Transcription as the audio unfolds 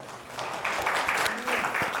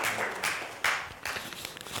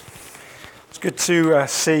Good to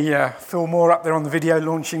see Phil Moore up there on the video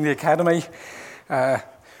launching the Academy.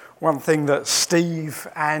 One thing that Steve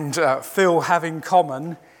and Phil have in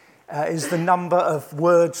common is the number of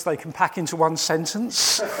words they can pack into one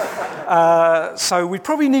sentence. So we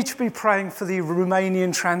probably need to be praying for the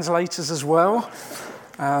Romanian translators as well.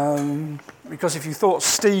 Because if you thought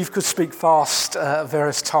Steve could speak fast at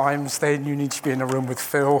various times, then you need to be in a room with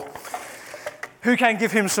Phil, who can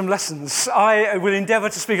give him some lessons. I will endeavour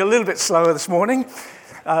to speak a little bit slower this morning,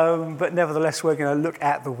 but nevertheless we're going to look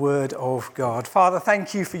at the Word of God. Father,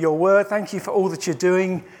 thank you for your Word. Thank you for all that you're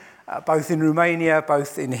doing, both in Romania,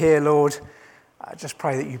 both in here, Lord. I just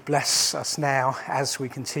pray that you bless us now as we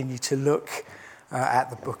continue to look at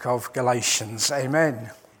the book of Galatians. Amen.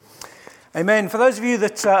 Amen. For those of you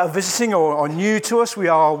that are visiting or are new to us, we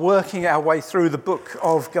are working our way through the book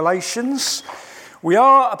of Galatians. We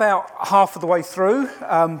are about half of the way through,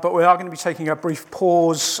 but we are going to be taking a brief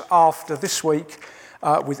pause after this week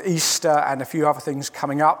with Easter and a few other things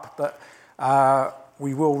coming up. But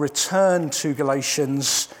we will return to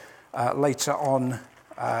Galatians later on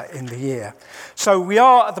in the year. So we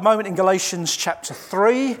are at the moment in Galatians chapter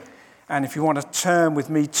 3. And if you want to turn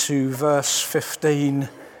with me to verse 15,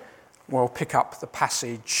 we'll pick up the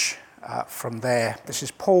passage from there. This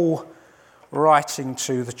is Paul writing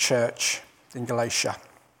to the church in Galatia,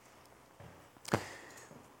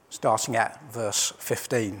 starting at verse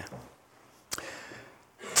 15.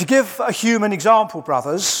 To give a human example,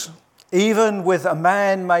 brothers, even with a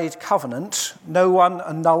man-made covenant, no one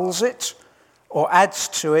annuls it or adds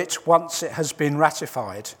to it once it has been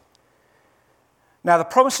ratified. Now the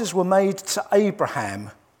promises were made to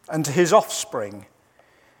Abraham and to his offspring.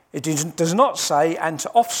 It does not say, and to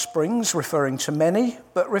offsprings, referring to many,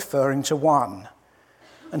 but referring to one,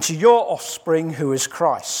 and to your offspring, who is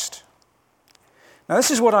Christ. Now this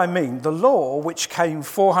is what I mean. The law, which came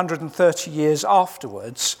 430 years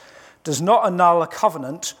afterwards, does not annul a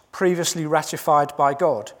covenant previously ratified by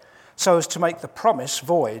God, so as to make the promise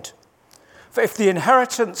void. For if the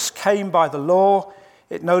inheritance came by the law,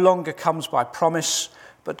 it no longer comes by promise,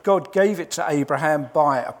 but God gave it to Abraham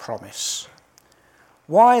by a promise.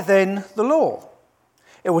 Why then the law?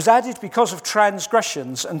 It was added because of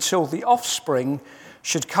transgressions until the offspring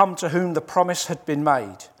should come to whom the promise had been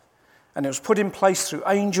made. And it was put in place through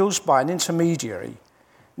angels by an intermediary.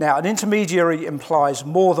 Now, an intermediary implies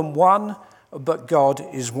more than one, but God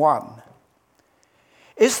is one.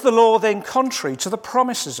 Is the law then contrary to the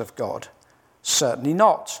promises of God? Certainly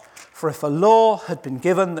not. For if a law had been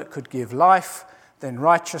given that could give life, then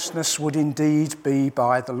righteousness would indeed be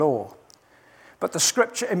by the law. But the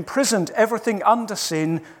Scripture imprisoned everything under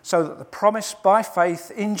sin so that the promise by faith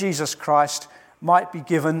in Jesus Christ might be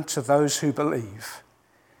given to those who believe.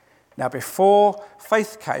 Now before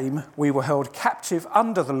faith came, we were held captive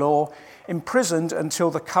under the law, imprisoned until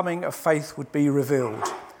the coming of faith would be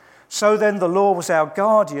revealed. So then the law was our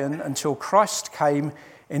guardian until Christ came,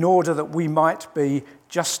 in order that we might be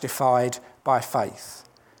justified by faith.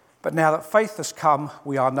 But now that faith has come,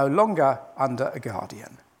 we are no longer under a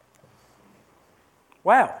guardian.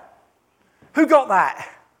 Wow. Who got that?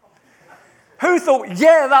 Who thought,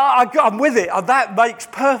 yeah, I'm with it. That makes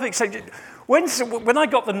perfect sense. When I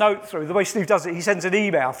got the note through, the way Steve does it, he sends an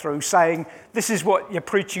email through saying, this is what you're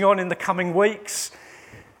preaching on in the coming weeks.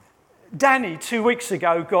 Danny, 2 weeks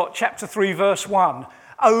ago, got chapter 3, verse 1.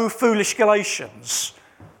 Oh, foolish Galatians.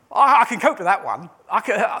 I can cope with that one.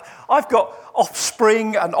 I've got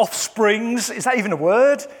offspring and offsprings. Is that even a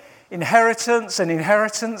word? Inheritance and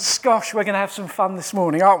inheritance. Gosh, we're going to have some fun this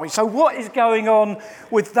morning, aren't we? So what is going on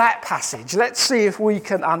with that passage? Let's see if we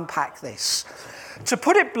can unpack this. To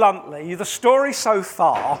put it bluntly, the story so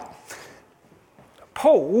far,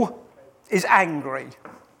 Paul is angry.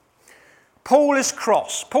 Paul is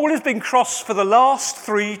cross. Paul has been cross for the last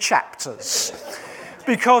 3 chapters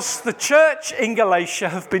because the church in Galatia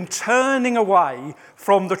have been turning away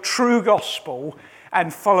from the true gospel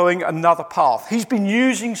and following another path. He's been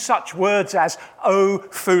using such words as, "Oh,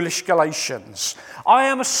 foolish Galatians. I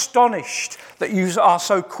am astonished that you are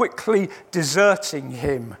so quickly deserting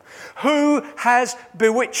him. Who has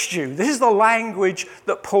bewitched you?" This is the language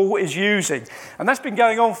that Paul is using. And that's been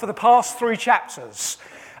going on for the past 3 chapters.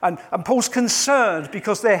 And Paul's concerned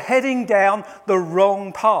because they're heading down the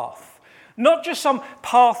wrong path. Not just some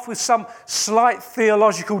path with some slight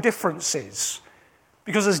theological differences.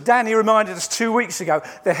 Because as Danny reminded us 2 weeks ago,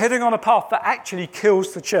 they're heading on a path that actually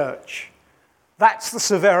kills the church. That's the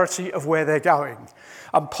severity of where they're going.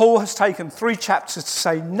 And Paul has taken 3 chapters to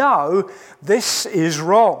say, no, this is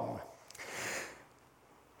wrong.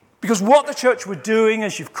 Because what the church were doing,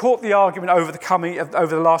 as you've caught the argument over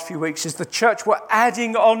the last few weeks, is the church were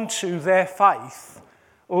adding onto their faith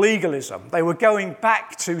legalism. They were going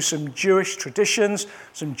back to some Jewish traditions,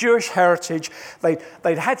 some Jewish heritage.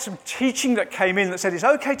 They'd had some teaching that came in that said it's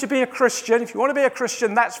okay to be a Christian. If you want to be a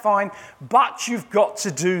Christian, that's fine, but you've got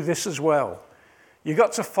to do this as well. You've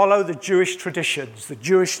got to follow the Jewish traditions, the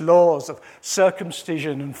Jewish laws of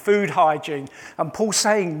circumcision and food hygiene. And Paul's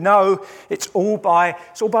saying, no, it's all by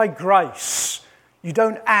grace. You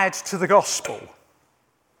don't add to the gospel.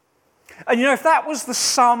 And if that was the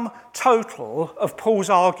sum total of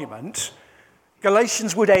Paul's argument,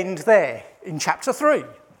 Galatians would end there in chapter 3.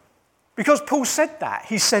 Because Paul said that.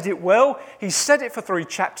 He said it well. He said it for 3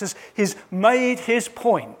 chapters. He's made his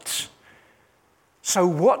point. So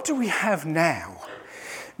what do we have now?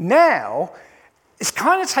 Now, it's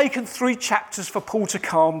kind of taken 3 chapters for Paul to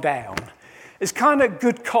calm down. It's kind of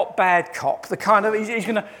good cop, bad cop. He's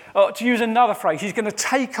going to, to use another phrase, he's going to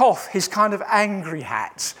take off his kind of angry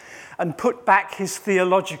hat and put back his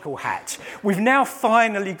theological hat. We've now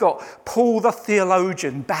finally got Paul the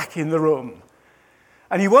theologian back in the room.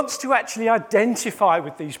 And he wants to actually identify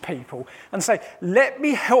with these people and say, let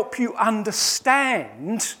me help you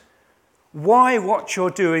understand why what you're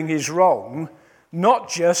doing is wrong, not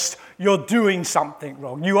just you're doing something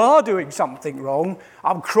wrong. You are doing something wrong.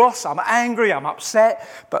 I'm cross, I'm angry, I'm upset,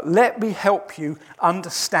 but let me help you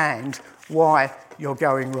understand why you're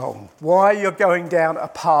going wrong, why you're going down a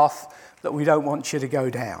path that we don't want you to go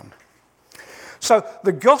down. So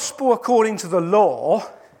the gospel according to the law,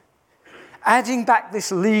 adding back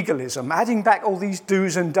this legalism, adding back all these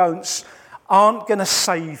do's and don'ts, aren't going to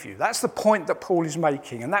save you. That's the point that Paul is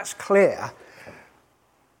making, and that's clear.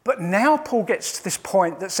 But now Paul gets to this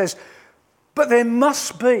point that says, but there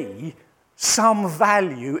must be some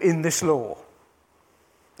value in this law.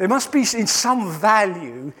 There must be some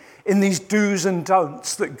value in these do's and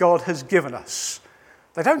don'ts that God has given us.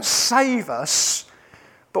 They don't save us,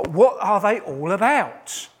 but what are they all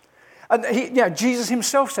about? And Jesus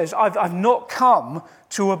himself says, I've not come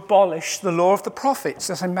to abolish the law of the prophets.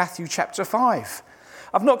 That's in Matthew chapter 5.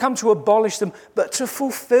 I've not come to abolish them, but to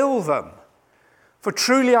fulfill them. For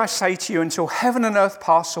truly I say to you, until heaven and earth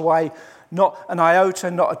pass away, not an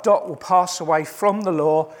iota, not a dot will pass away from the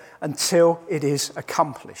law until it is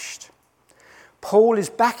accomplished. Paul is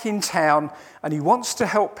back in town and he wants to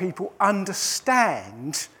help people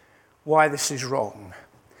understand why this is wrong.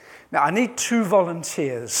 Now, I need 2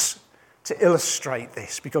 volunteers to illustrate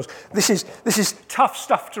this, because this is tough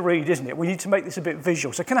stuff to read, isn't it? We need to make this a bit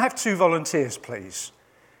visual. So can I have 2 volunteers, please?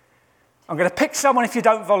 I'm going to pick someone if you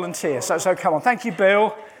don't volunteer. So come on. Thank you,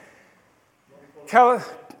 Bill.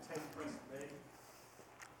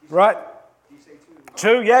 Right.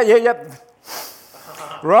 2, yeah.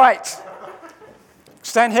 Right.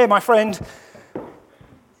 Stand here, my friend.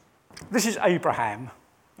 This is Abraham.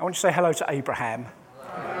 I want you to say hello to Abraham.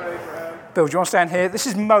 Hello, Abraham. Bill, do you want to stand here? This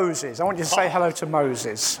is Moses. I want you to say hello to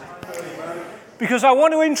Moses. Because I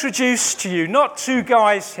want to introduce to you not 2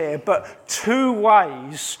 guys here, but 2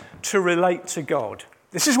 ways to relate to God.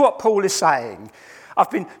 This is what Paul is saying. I've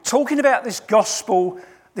been talking about this gospel,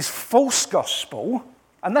 this false gospel,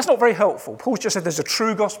 and that's not very helpful. Paul just said there's a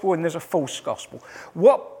true gospel and there's a false gospel.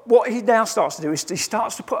 What he now starts to do is he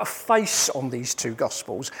starts to put a face on these 2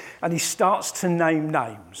 gospels, and he starts to name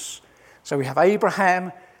names. So we have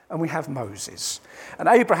Abraham and we have Moses. And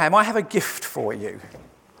Abraham, I have a gift for you.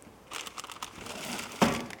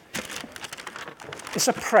 It's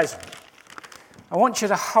a present. I want you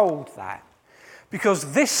to hold that,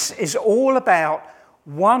 because this is all about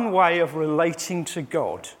one way of relating to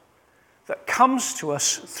God that comes to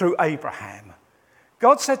us through Abraham.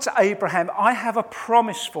 God said to Abraham, I have a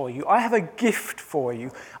promise for you. I have a gift for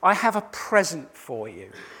you. I have a present for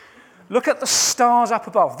you. Look at the stars up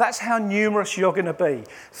above. That's how numerous you're going to be.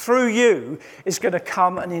 Through you is going to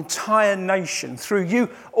come an entire nation. Through you,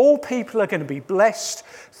 all people are going to be blessed.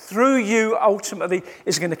 Through you, ultimately,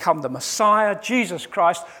 is going to come the Messiah, Jesus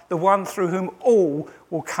Christ, the one through whom all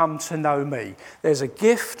will come to know me. There's a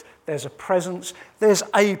gift, there's a presence, there's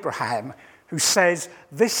Abraham, who says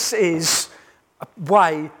this is a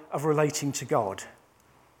way of relating to God.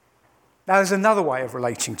 Now, there's another way of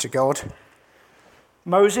relating to God.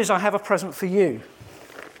 Moses, I have a present for you.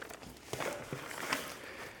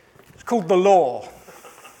 It's called the law.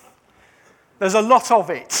 There's a lot of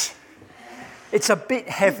it. It's a bit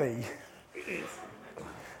heavy.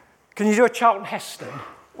 Can you do a Charlton Heston?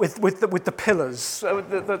 with the pillars,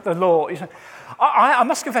 the law. I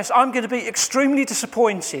must confess, I'm going to be extremely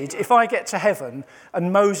disappointed if I get to heaven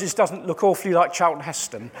and Moses doesn't look awfully like Charlton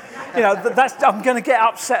Heston. I'm going to get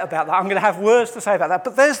upset about that. I'm going to have words to say about that.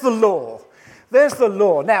 But there's the law. There's the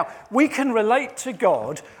law. Now, we can relate to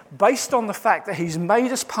God based on the fact that he's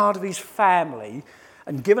made us part of his family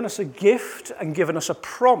and given us a gift and given us a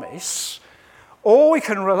promise, or we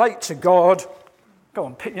can relate to God. Go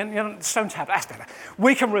on, stone tab, that's better.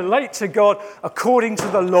 We can relate to God according to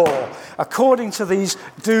the law, according to these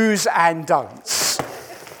do's and don'ts.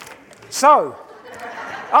 So,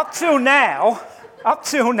 up till now,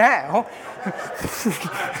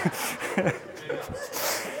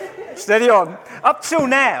 steady on, up till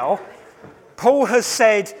now, Paul has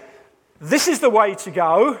said, this is the way to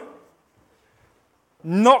go,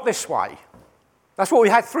 not this way. That's what we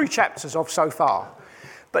had 3 chapters of so far.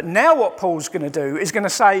 But now what Paul's going to do is going to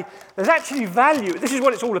say there's actually value. This is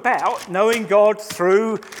what it's all about, knowing God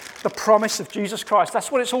through the promise of Jesus Christ.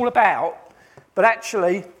 That's what it's all about. But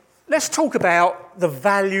actually, let's talk about the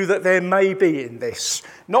value that there may be in this.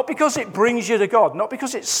 Not because it brings you to God, not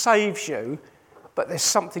because it saves you, but there's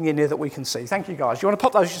something in here that we can see. Thank you, guys. You want to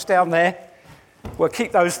pop those just down there? We'll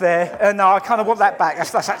keep those there. No, I kind of want that back.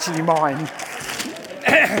 That's actually mine.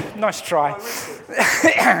 Nice try.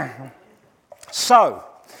 So,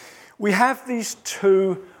 we have these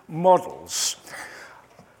 2 models.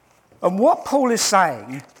 And what Paul is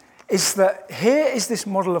saying is that here is this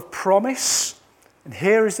model of promise, and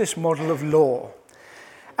here is this model of law.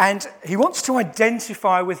 And he wants to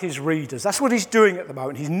identify with his readers. That's what he's doing at the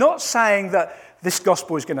moment. He's not saying that this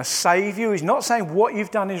gospel is going to save you. He's not saying what you've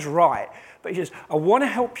done is right. But he says, I want to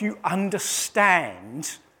help you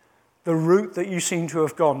understand the route that you seem to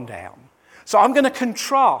have gone down. So I'm going to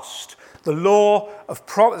contrast the law of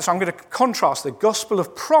promise. I'm going to contrast the gospel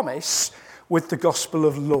of promise with the gospel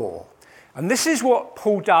of law. And this is what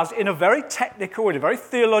Paul does in a very technical, in a very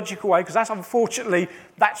theological way, because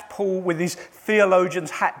that's Paul with his theologian's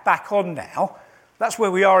hat back on now. That's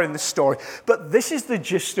where we are in this story. But this is the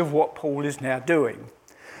gist of what Paul is now doing.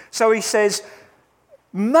 So he says,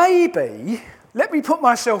 maybe, let me put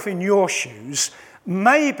myself in your shoes,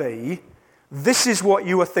 maybe this is what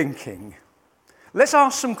you are thinking. Let's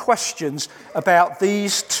ask some questions about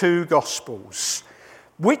these 2 gospels.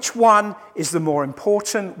 Which one is the more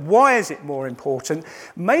important? Why is it more important?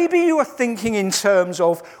 Maybe you are thinking in terms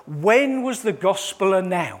of when was the gospel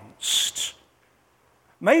announced?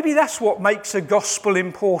 Maybe that's what makes a gospel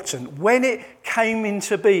important, when it came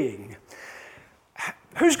into being.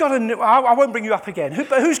 Who's got a new, I won't bring you up again,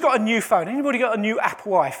 but who's got a new phone? Anybody got a new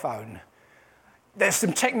Apple iPhone? There's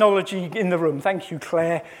some technology in the room. Thank you,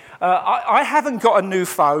 Claire. I haven't got a new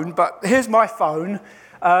phone, but here's my phone.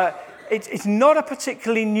 It's not a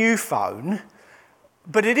particularly new phone,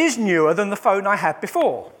 but it is newer than the phone I had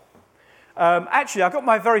before. Actually, I got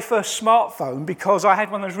my very first smartphone because I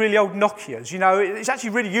had one of those really old Nokias. You know, it's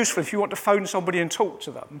actually really useful if you want to phone somebody and talk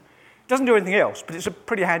to them. It doesn't do anything else, but it's a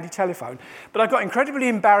pretty handy telephone. But I got incredibly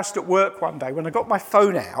embarrassed at work one day when I got my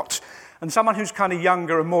phone out, and someone who's kind of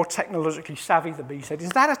younger and more technologically savvy than me said, "Is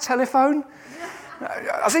that a telephone?"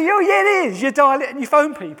 I said, "Oh, yeah, it is. You dial it and you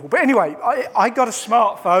phone people." But anyway, I got a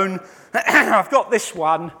smartphone. I've got this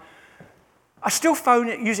one. I still phone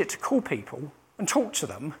it, use it to call people and talk to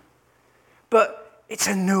them. But it's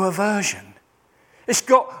a newer version. It's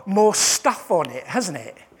got more stuff on it, hasn't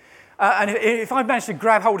it? And if I manage to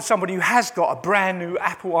grab hold of somebody who has got a brand new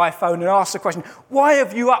Apple iPhone and ask the question, why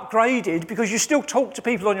have you upgraded? Because you still talk to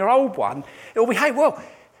people on your old one. It'll be, hey, well,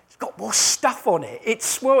 it's got more stuff on it.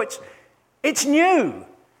 It's new.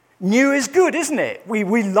 New is good, isn't it?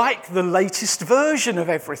 We like the latest version of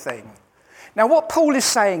everything. Now, what Paul is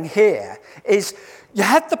saying here is you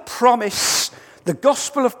had the promise, the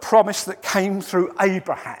gospel of promise that came through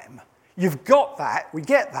Abraham. You've got that, we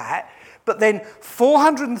get that. But then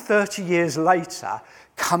 430 years later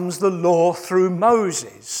comes the law through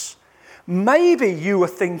Moses. Maybe you were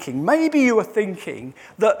thinking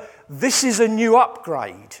that this is a new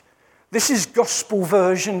upgrade. This is gospel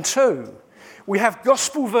version 2. We have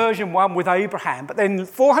gospel version 1 with Abraham, but then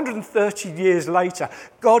 430 years later,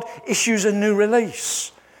 God issues a new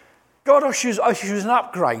release. God issues an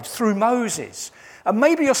upgrade through Moses. And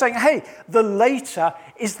maybe you're saying, hey, the later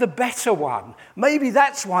is the better one. Maybe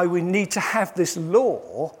that's why we need to have this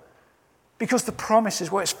law, because the promise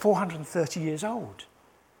is, well, it's 430 years old.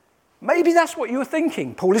 Maybe that's what you were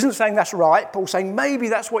thinking. Paul isn't saying that's right. Paul's saying maybe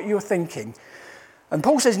that's what you were thinking. And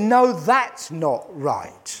Paul says, no, that's not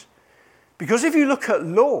right. Because if you look at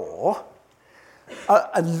law,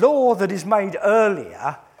 a law that is made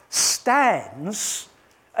earlier stands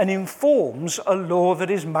and informs a law that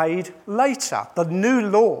is made later. The new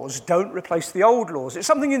laws don't replace the old laws. It's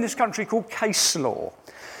something in this country called case law.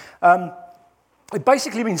 It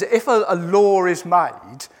basically means that if a law is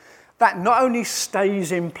made, that not only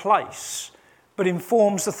stays in place, but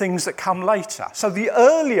informs the things that come later. So the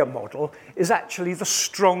earlier model is actually the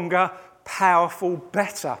stronger, powerful,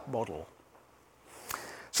 better model.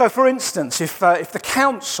 So for instance, if the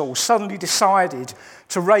council suddenly decided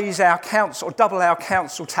to raise our council or double our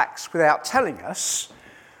council tax without telling us,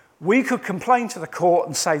 we could complain to the court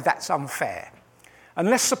and say that's unfair. And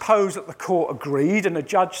let's suppose that the court agreed and the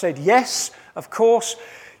judge said, yes, of course,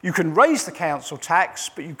 you can raise the council tax,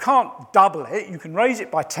 but you can't double it. You can raise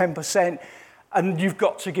it by 10%, and you've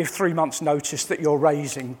got to give 3 months' notice that you're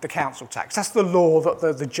raising the council tax. That's the law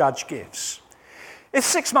that the judge gives. If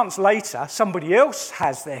 6 months later somebody else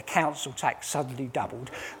has their council tax suddenly doubled,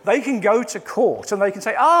 they can go to court and they can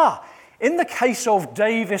say, in the case of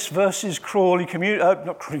Davis versus Crawley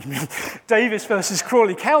Davis versus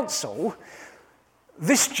Crawley Council,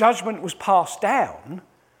 this judgment was passed down.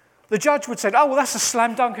 The judge would say, well, that's a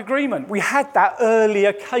slam dunk agreement. We had that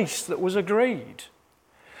earlier case that was agreed.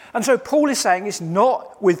 And so Paul is saying it's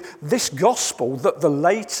not with this gospel that the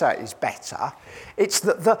later is better, it's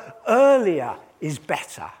that the earlier is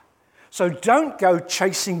better. So don't go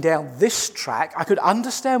chasing down this track. I could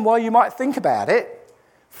understand why you might think about it.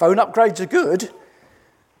 Phone upgrades are good,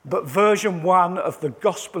 but version 1 of the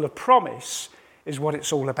gospel of promise is what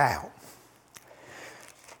it's all about.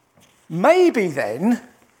 Maybe then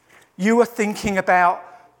you were thinking about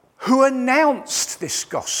who announced this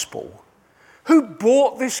gospel. Who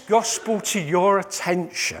brought this gospel to your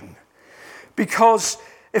attention? Because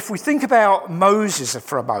if we think about Moses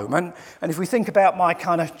for a moment, and if we think about my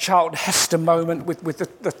kind of Charlton Heston moment with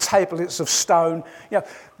the tablets of stone,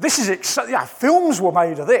 this is films were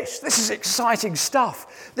made of this. This is exciting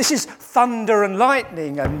stuff. This is thunder and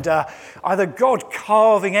lightning, and either God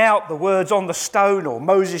carving out the words on the stone or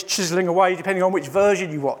Moses chiseling away, depending on which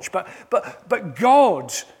version you watch. But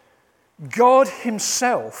God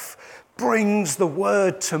himself brings the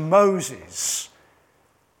word to Moses.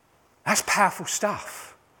 That's powerful stuff.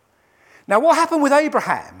 Now, what happened with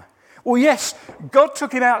Abraham? Well, yes, God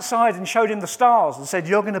took him outside and showed him the stars and said,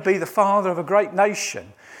 you're going to be the father of a great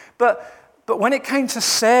nation. But when it came to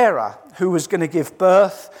Sarah, who was going to give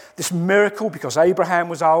birth, this miracle, because Abraham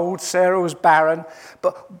was old, Sarah was barren,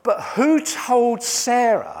 but who told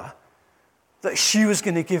Sarah that she was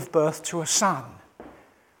going to give birth to a son?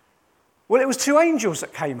 Well, it was 2 angels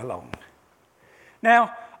that came along.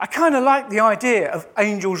 Now, I kind of like the idea of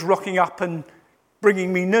angels rocking up and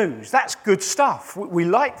bringing me news. That's good stuff. We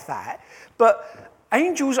like that. But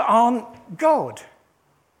angels aren't God.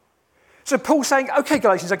 So Paul's saying, okay,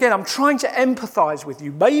 Galatians, again, I'm trying to empathize with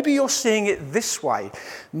you. Maybe you're seeing it this way.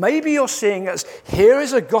 Maybe you're seeing it as, here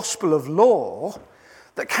is a gospel of law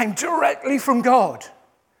that came directly from God.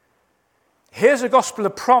 Here's a gospel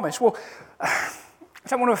of promise. Well, I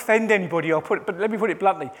don't want to offend anybody, but let me put it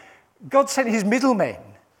bluntly. God sent his middlemen.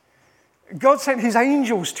 God sent his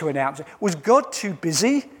angels to announce it. Was God too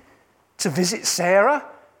busy to visit Sarah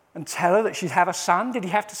and tell her that she'd have a son? Did he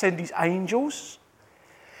have to send his angels?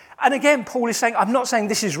 And again, Paul is saying, I'm not saying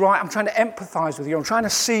this is right. I'm trying to empathize with you. I'm trying to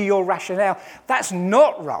see your rationale. That's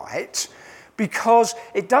not right, because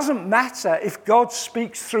it doesn't matter if God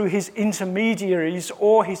speaks through his intermediaries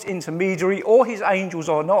or his intermediary or his angels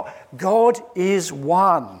or not. God is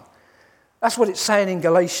one. That's what it's saying in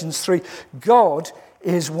Galatians 3. God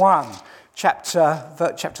is one. Chapter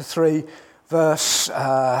 3, verse,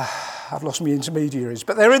 I've lost my intermediaries,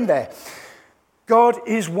 but they're in there. God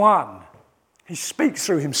is one. He speaks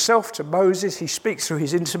through himself to Moses. He speaks through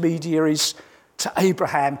his intermediaries to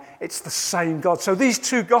Abraham. It's the same God. So these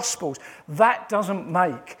 2 gospels, that doesn't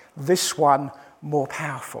make this one more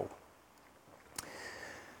powerful.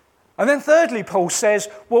 And then thirdly, Paul says,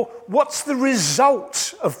 well, what's the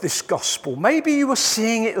result of this gospel? Maybe you were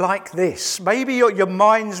seeing it like this. Maybe your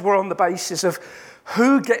minds were on the basis of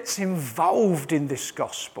who gets involved in this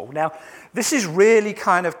gospel. Now, this is really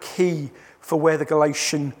kind of key for where the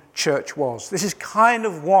Galatian church was. This is kind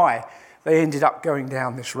of why they ended up going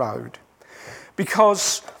down this road.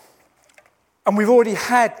 Because, and we've already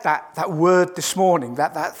had that word this morning,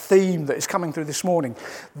 that theme that is coming through this morning.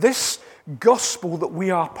 This gospel that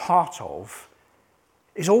we are part of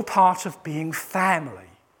is all part of being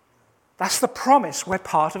family. That's the promise. We're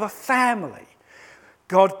part of a family.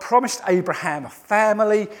 God promised Abraham a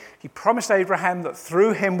family. He promised Abraham that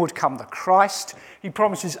through him would come the Christ. He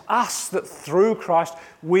promises us that through Christ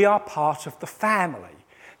we are part of the family.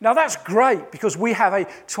 Now that's great because we have a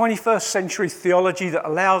 21st century theology that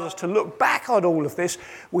allows us to look back on all of this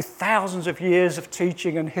with thousands of years of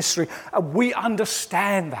teaching and history, and we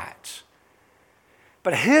understand that.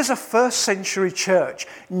 But here's a first century church,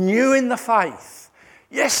 new in the faith.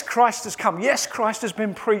 Yes, Christ has come. Yes, Christ has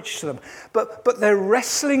been preached to them. But they're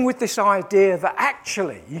wrestling with this idea that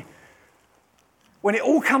actually, when it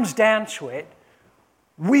all comes down to it,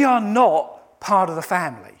 we are not part of the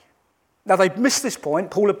family. Now, they'd missed this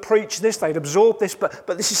point. Paul had preached this, they'd absorbed this, but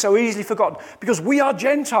this is so easily forgotten because we are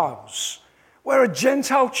Gentiles. We're a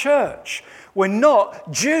Gentile church. We're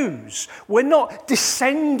not Jews. We're not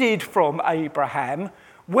descended from Abraham.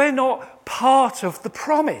 We're not part of the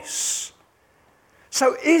promise.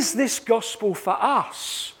 So is this gospel for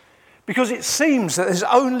us? Because it seems that there's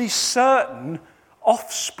only certain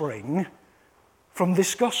offspring from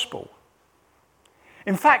this gospel.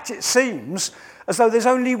 In fact, it seems as though there's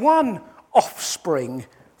only one offspring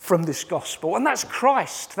from this gospel, and that's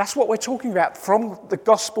Christ. That's what we're talking about. From the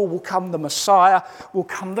gospel will come the Messiah, will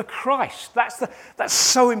come the Christ. That's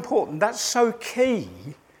so important. That's so key.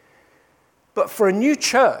 But for a new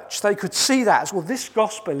church, they could see that as, well, this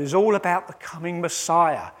gospel is all about the coming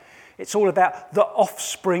Messiah. It's all about the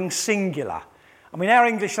offspring singular. I mean, our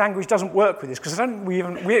English language doesn't work with this because we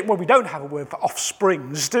don't have a word for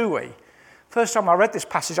offsprings, do we? First time I read this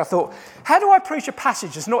passage, I thought, how do I preach a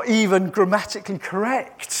passage that's not even grammatically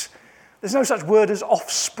correct? There's no such word as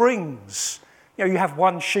offsprings. You know, you have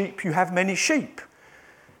one sheep, you have many sheep.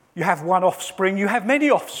 You have one offspring, you have many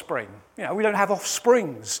offspring. You know, we don't have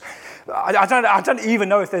offsprings. I don't even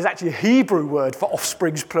know if there's actually a Hebrew word for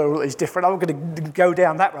offsprings, plural, is different. I'm going to go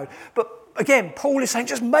down that road. But again, Paul is saying,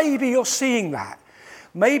 just maybe you're seeing that.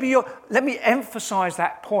 Let me emphasize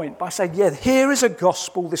that point by saying, yeah, here is a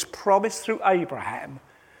gospel, this promise through Abraham,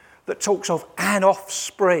 that talks of an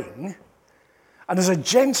offspring. And as a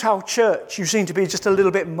Gentile church, you seem to be just a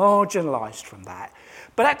little bit marginalized from that.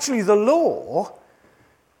 But actually, the law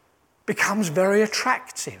becomes very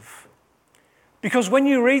attractive. Because when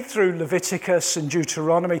you read through Leviticus and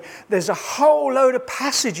Deuteronomy, there's a whole load of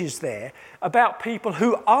passages there about people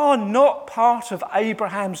who are not part of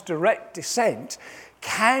Abraham's direct descent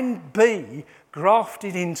can be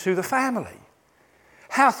grafted into the family.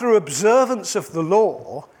 How through observance of the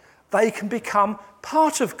law, they can become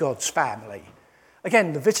part of God's family.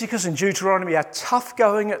 Again, Leviticus and Deuteronomy are tough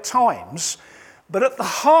going at times, but at the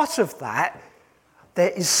heart of that, there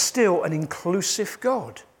is still an inclusive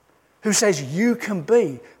God who says, you can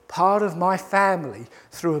be part of my family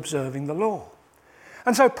through observing the law.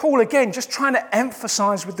 And so Paul, again, just trying to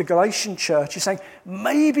emphasize with the Galatian church, is saying,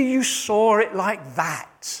 maybe you saw it like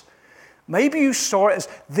that. Maybe you saw it as,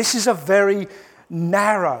 this is a very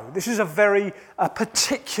narrow, this is a very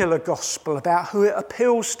particular gospel about who it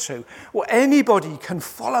appeals to. Well, anybody can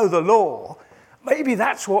follow the law. Maybe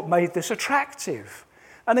that's what made this attractive.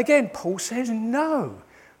 And again, Paul says, no,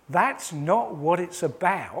 that's not what it's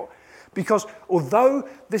about. Because although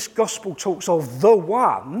this gospel talks of the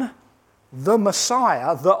one, the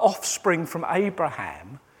Messiah, the offspring from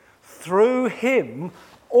Abraham, through him,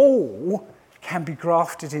 all can be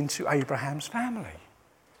grafted into Abraham's family.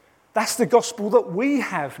 That's the gospel that we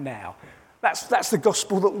have now. That's the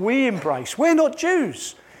gospel that we embrace. We're not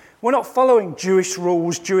Jews. We're not following Jewish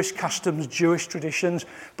rules, Jewish customs, Jewish traditions,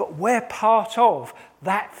 but we're part of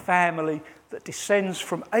that family that descends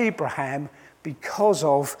from Abraham because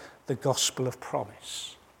of the gospel of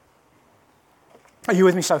promise. Are you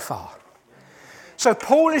with me so far? So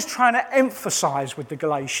Paul is trying to emphasize with the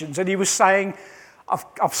Galatians, and he was saying,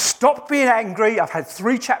 I've stopped being angry. I've had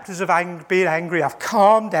 3 chapters of being angry. I've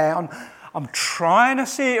calmed down. I'm trying to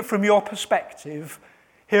see it from your perspective.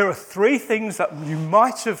 Here are 3 things that you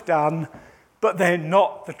might have done, but they're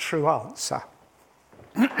not the true answer.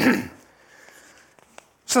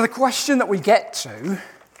 So the question that we get to,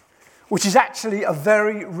 which is actually a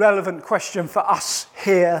very relevant question for us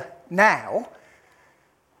here now,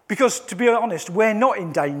 because to be honest, we're not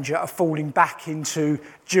in danger of falling back into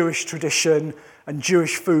Jewish tradition and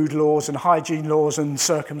Jewish food laws and hygiene laws and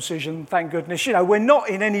circumcision, thank goodness. You know, we're not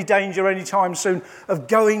in any danger anytime soon of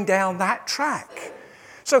going down that track.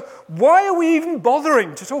 So why are we even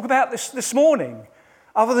bothering to talk about this morning,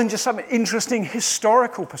 other than just some interesting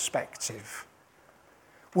historical perspective?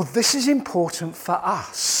 Well, this is important for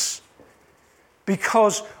us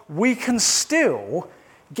because we can still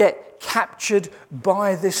get captured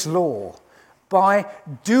by this law, by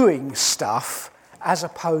doing stuff as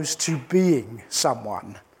opposed to being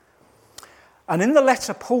someone. And in the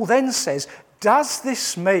letter, Paul then says, does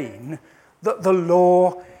this mean that the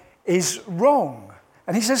law is wrong?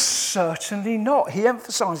 And he says, certainly not. He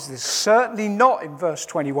emphasizes this. Certainly not in verse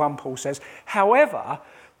 21, Paul says. However,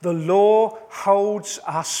 the law holds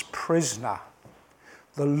us prisoner.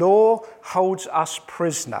 The law holds us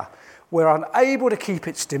prisoner. We're unable to keep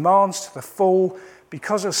its demands to the full.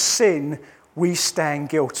 Because of sin, we stand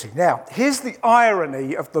guilty. Now, here's the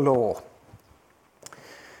irony of the law.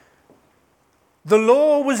 The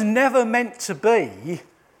law was never meant to be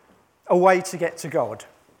a way to get to God.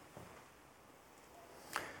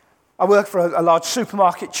 I work for a large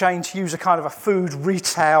supermarket chain, to use a kind of a food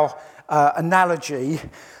retail analogy.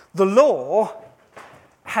 The law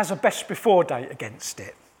has a best before date against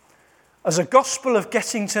it. As a gospel of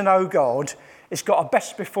getting to know God, it's got a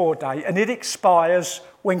best before date, and it expires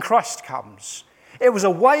when Christ comes. It was a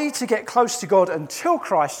way to get close to God until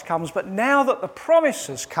Christ comes, but now that the promise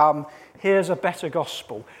has come, here's a better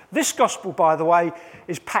gospel. This gospel, by the way,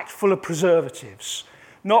 is packed full of preservatives.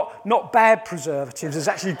 Not bad preservatives, it's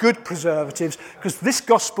actually good preservatives, because this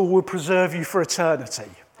gospel will preserve you for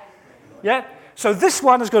eternity. Yeah? So this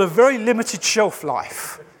one has got a very limited shelf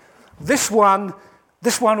life. This one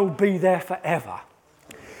will be there forever.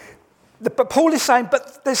 But Paul is saying,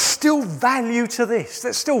 but there's still value to this.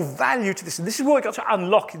 There's still value to this. And this is what we've got to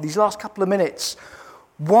unlock in these last couple of minutes.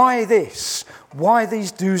 Why this? Why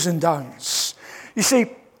these do's and don'ts? You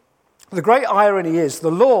see, the great irony is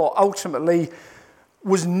the law ultimately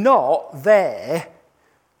was not there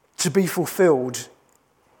to be fulfilled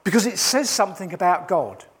because it says something about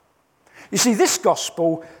God. You see, this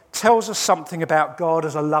gospel tells us something about God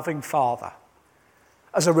as a loving father,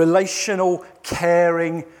 as a relational,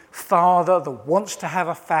 caring father that wants to have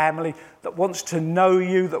a family, that wants to know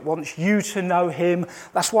you, that wants you to know him.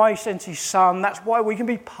 That's why he sent his son. That's why we can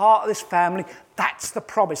be part of this family. That's the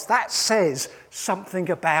promise. That says something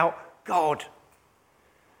about God.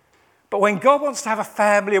 But when God wants to have a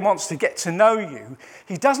family and wants to get to know you,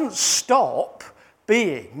 he doesn't stop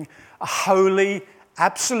being a holy,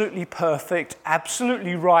 absolutely perfect,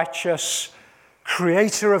 absolutely righteous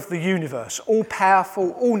creator of the universe,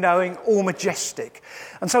 all-powerful, all-knowing, all-majestic.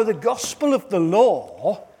 And so the gospel of the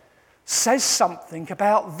law says something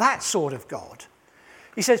about that sort of God.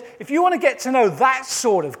 He says, if you want to get to know that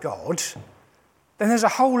sort of God, then there's a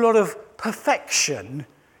whole lot of perfection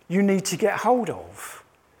you need to get hold of.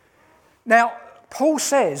 Now, Paul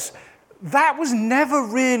says that was never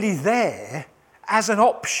really there as an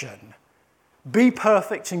option. Be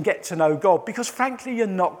perfect and get to know God, because frankly, you're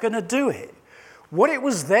not going to do it. What it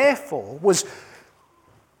was there for was,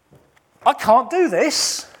 I can't do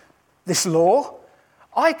this law.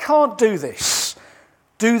 I can't do this.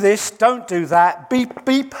 Do this, don't do that.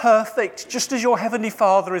 Be perfect, just as your Heavenly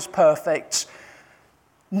Father is perfect.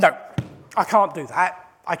 No, I can't do that.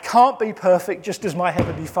 I can't be perfect just as my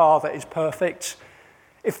Heavenly Father is perfect.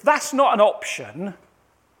 If that's not an option,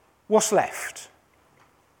 what's left?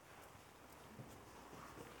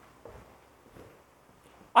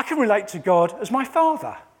 I can relate to God as my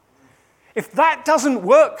Father. If that doesn't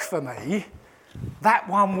work for me, that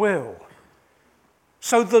one will.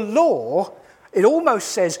 So the law, it almost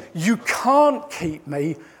says, you can't keep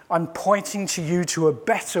me. I'm pointing to you to a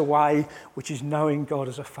better way, which is knowing God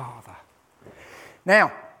as a Father.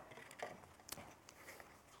 Now,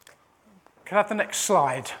 can I have the next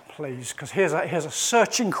slide, please? Because here's a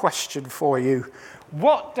searching question for you.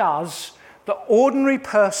 What does the ordinary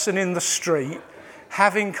person in the street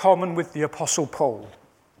have in common with the Apostle Paul?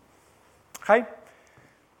 Okay?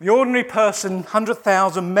 The ordinary person,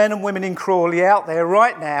 100,000 men and women in Crawley out there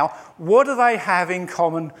right now, what do they have in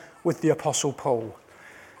common with the Apostle Paul?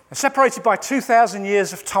 They're separated by 2,000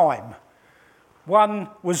 years of time. One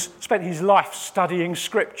spent his life studying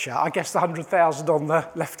Scripture. I guess the 100,000 on the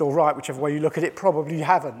left or right, whichever way you look at it, probably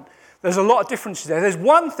haven't. There's a lot of differences there. There's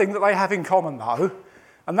one thing that they have in common, though,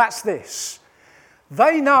 and that's this.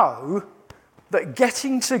 They know that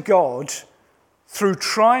getting to God through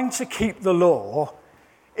trying to keep the law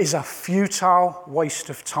is a futile waste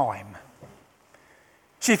of time.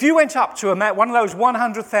 See, if you went up to one of those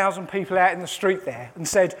 100,000 people out in the street there and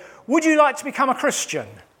said, would you like to become a Christian?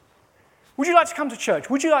 Would you like to come to church?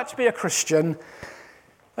 Would you like to be a Christian?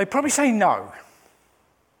 They'd probably say no.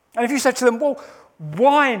 And if you said to them, well,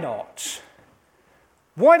 why not?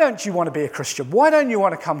 Why don't you want to be a Christian? Why don't you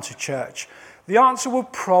want to come to church? The answer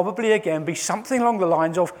would probably again be something along the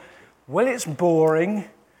lines of, well, it's boring.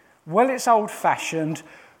 Well, it's old-fashioned.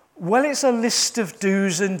 Well, it's a list of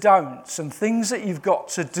do's and don'ts and things that you've got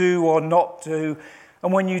to do or not do.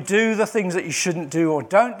 And when you do the things that you shouldn't do or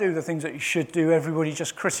don't do the things that you should do, everybody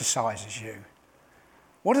just criticises you.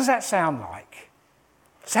 What does that sound like?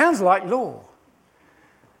 It sounds like law.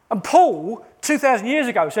 And Paul, 2,000 years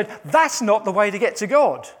ago, said, that's not the way to get to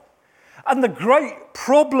God. And the great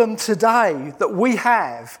problem today that we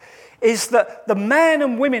have is that the men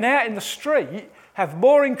and women out in the street have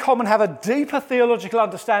more in common, have a deeper theological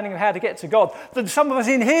understanding of how to get to God than some of us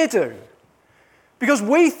in here do. Because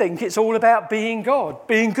we think it's all about being God,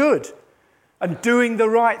 being good, and doing the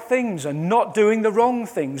right things and not doing the wrong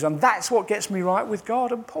things. And that's what gets me right with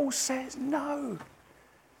God. And Paul says, no.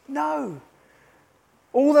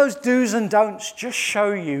 All those do's and don'ts just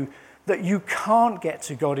show you that you can't get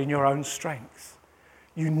to God in your own strength.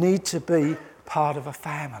 You need to be part of a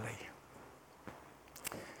family.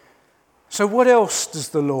 So what else does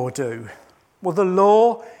the law do? Well, the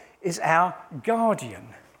law is our guardian.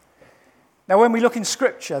 Now, when we look in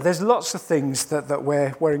Scripture, there's lots of things that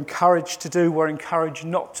we're encouraged to do, we're encouraged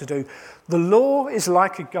not to do. The law is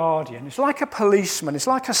like a guardian. It's like a policeman. It's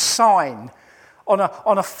like a sign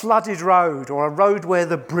on a flooded road or a road where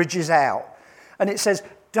the bridge is out. And it says,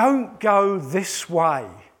 don't go this way,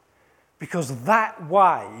 because that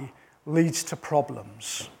way leads to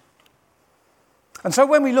problems. And so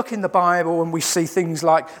when we look in the Bible and we see things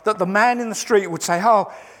like that, the man in the street would say,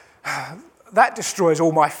 oh, that destroys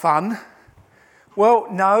all my fun. Well,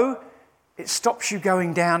 no, it stops you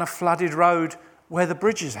going down a flooded road where the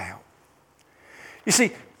bridge is out. You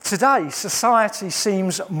see, today society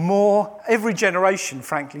seems every generation,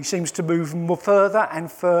 frankly, seems to move more further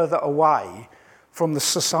and further away from the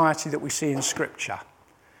society that we see in Scripture.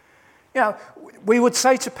 You know, we would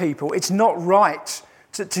say to people, it's not right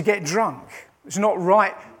to get drunk. It's not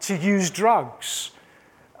right to use drugs.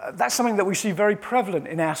 That's something that we see very prevalent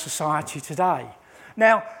in our society today.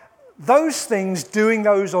 Now, those things, doing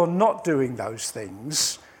those or not doing those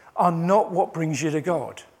things, are not what brings you to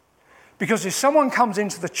God. Because if someone comes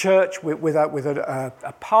into the church with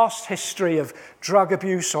a past history of drug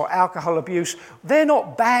abuse or alcohol abuse, they're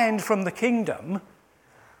not banned from the kingdom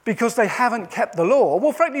because they haven't kept the law.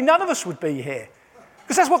 Well, frankly, none of us would be here.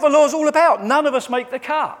 Because that's what the law is all about. None of us make the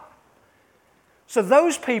cut. So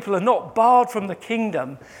those people are not barred from the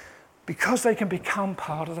kingdom because they can become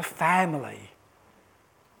part of the family.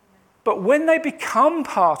 But when they become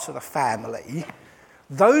part of the family,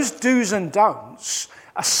 those do's and don'ts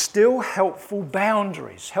are still helpful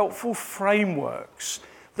boundaries, helpful frameworks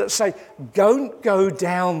that say, don't go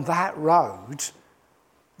down that road,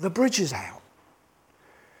 the bridge is out.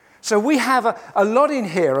 So we have a lot in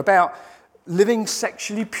here about living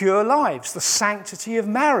sexually pure lives, the sanctity of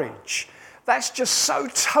marriage. That's just so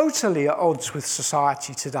totally at odds with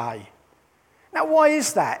society today. Now, why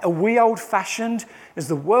is that? Are we old-fashioned? Is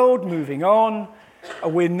the world moving on? Are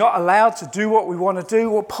we not allowed to do what we want to do?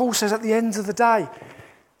 Well, Paul says at the end of the day,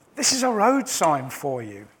 this is a road sign for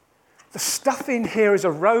you. The stuff in here is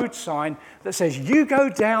a road sign that says you go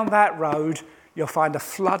down that road, you'll find a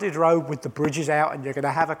flooded road with the bridges out and you're going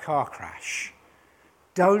to have a car crash.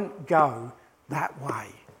 Don't go that way.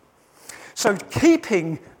 So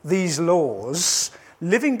keeping these laws,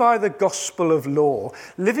 living by the gospel of law,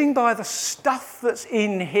 living by the stuff that's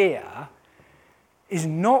in here, is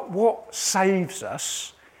not what saves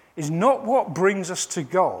us, is not what brings us to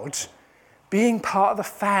God. Being part of the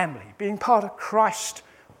family, being part of Christ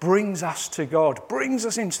brings us to God, brings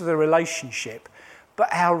us into the relationship. But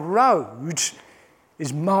our road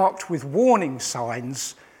is marked with warning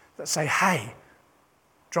signs that say, hey,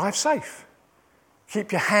 drive safe.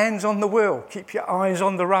 Keep your hands on the wheel. Keep your eyes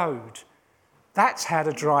on the road. That's how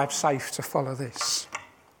to drive safe, to follow this.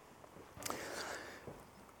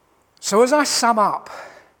 So as I sum up,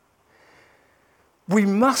 we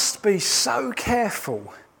must be so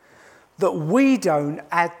careful that we don't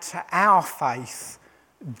add to our faith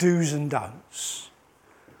do's and don'ts.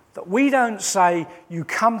 That we don't say, you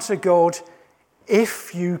come to God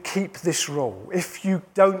if you keep this rule, if you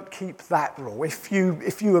don't keep that rule, if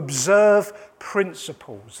you observe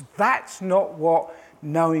principles. That's not what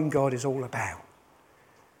knowing God is all about.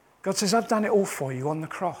 God says, I've done it all for you on the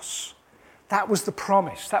cross. That was the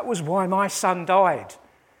promise. That was why my son died.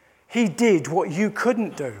 He did what you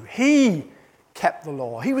couldn't do. He kept the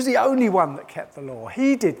law. He was the only one that kept the law.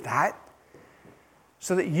 He did that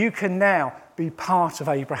so that you can now be part of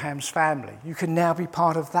Abraham's family. You can now be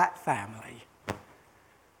part of that family.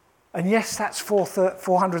 And yes, that's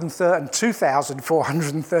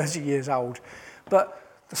 2,430 years old. But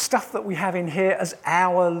the stuff that we have in here as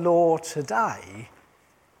our law today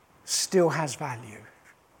still has value.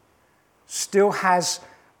 Still has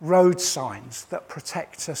road signs that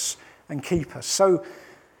protect us and keep us. So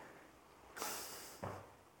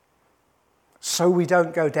we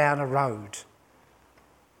don't go down a road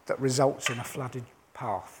that results in a flooded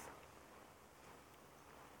path.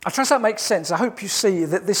 I trust that makes sense. I hope you see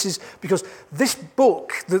that this is, because this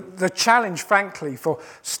book, the challenge, frankly, for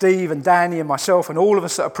Steve and Danny and myself and all of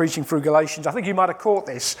us that are preaching through Galatians, I think you might have caught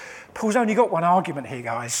this. Paul's only got one argument here,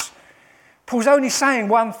 guys. Paul's only saying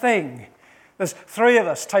one thing. There's 3 of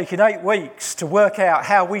us taking 8 weeks to work out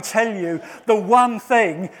how we tell you the one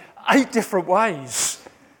thing 8 different ways.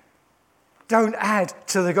 Don't add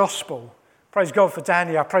to the gospel. Praise God for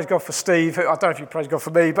Danny, I praise God for Steve. I don't know if you praise God for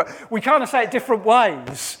me, but we kind of say it different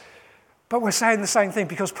ways. But we're saying the same thing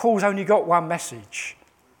because Paul's only got one message.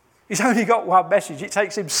 He's only got one message. It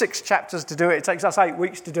takes him 6 chapters to do it. It takes us 8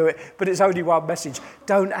 weeks to do it, but it's only one message.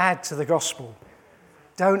 Don't add to the gospel.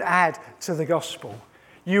 Don't add to the gospel.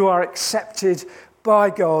 You are accepted by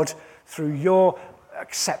God through your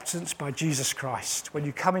acceptance by Jesus Christ. When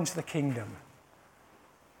you come into the kingdom,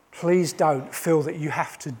 please don't feel that you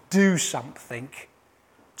have to do something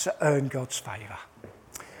to earn God's favour.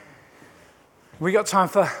 We got time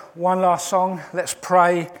for one last song. Let's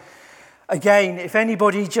pray. Again, if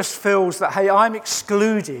anybody just feels that, hey, I'm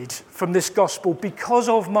excluded from this gospel because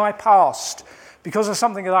of my past, because of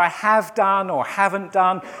something that I have done or haven't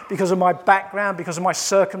done, because of my background, because of my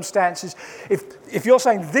circumstances, if you're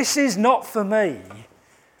saying this is not for me,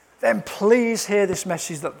 then please hear this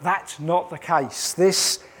message that that's not the case.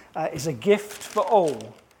 This is a gift for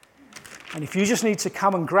all. And if you just need to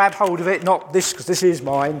come and grab hold of it, not this because this is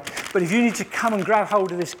mine, but if you need to come and grab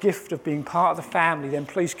hold of this gift of being part of the family, then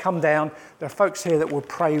please come down. There are folks here that will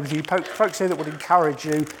pray with you, folks here that will encourage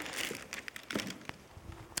you.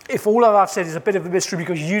 If all I've said is a bit of a mystery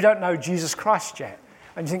because you don't know Jesus Christ yet,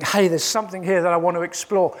 and you think, hey, there's something here that I want to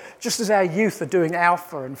explore, just as our youth are doing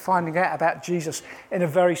Alpha and finding out about Jesus in a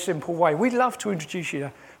very simple way, we'd love to introduce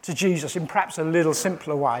you to Jesus in perhaps a little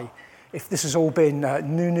simpler way if this has all been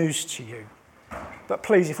new news to you. But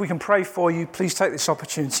please, if we can pray for you, please take this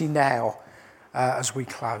opportunity now as we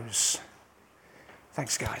close.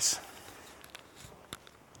 Thanks, guys.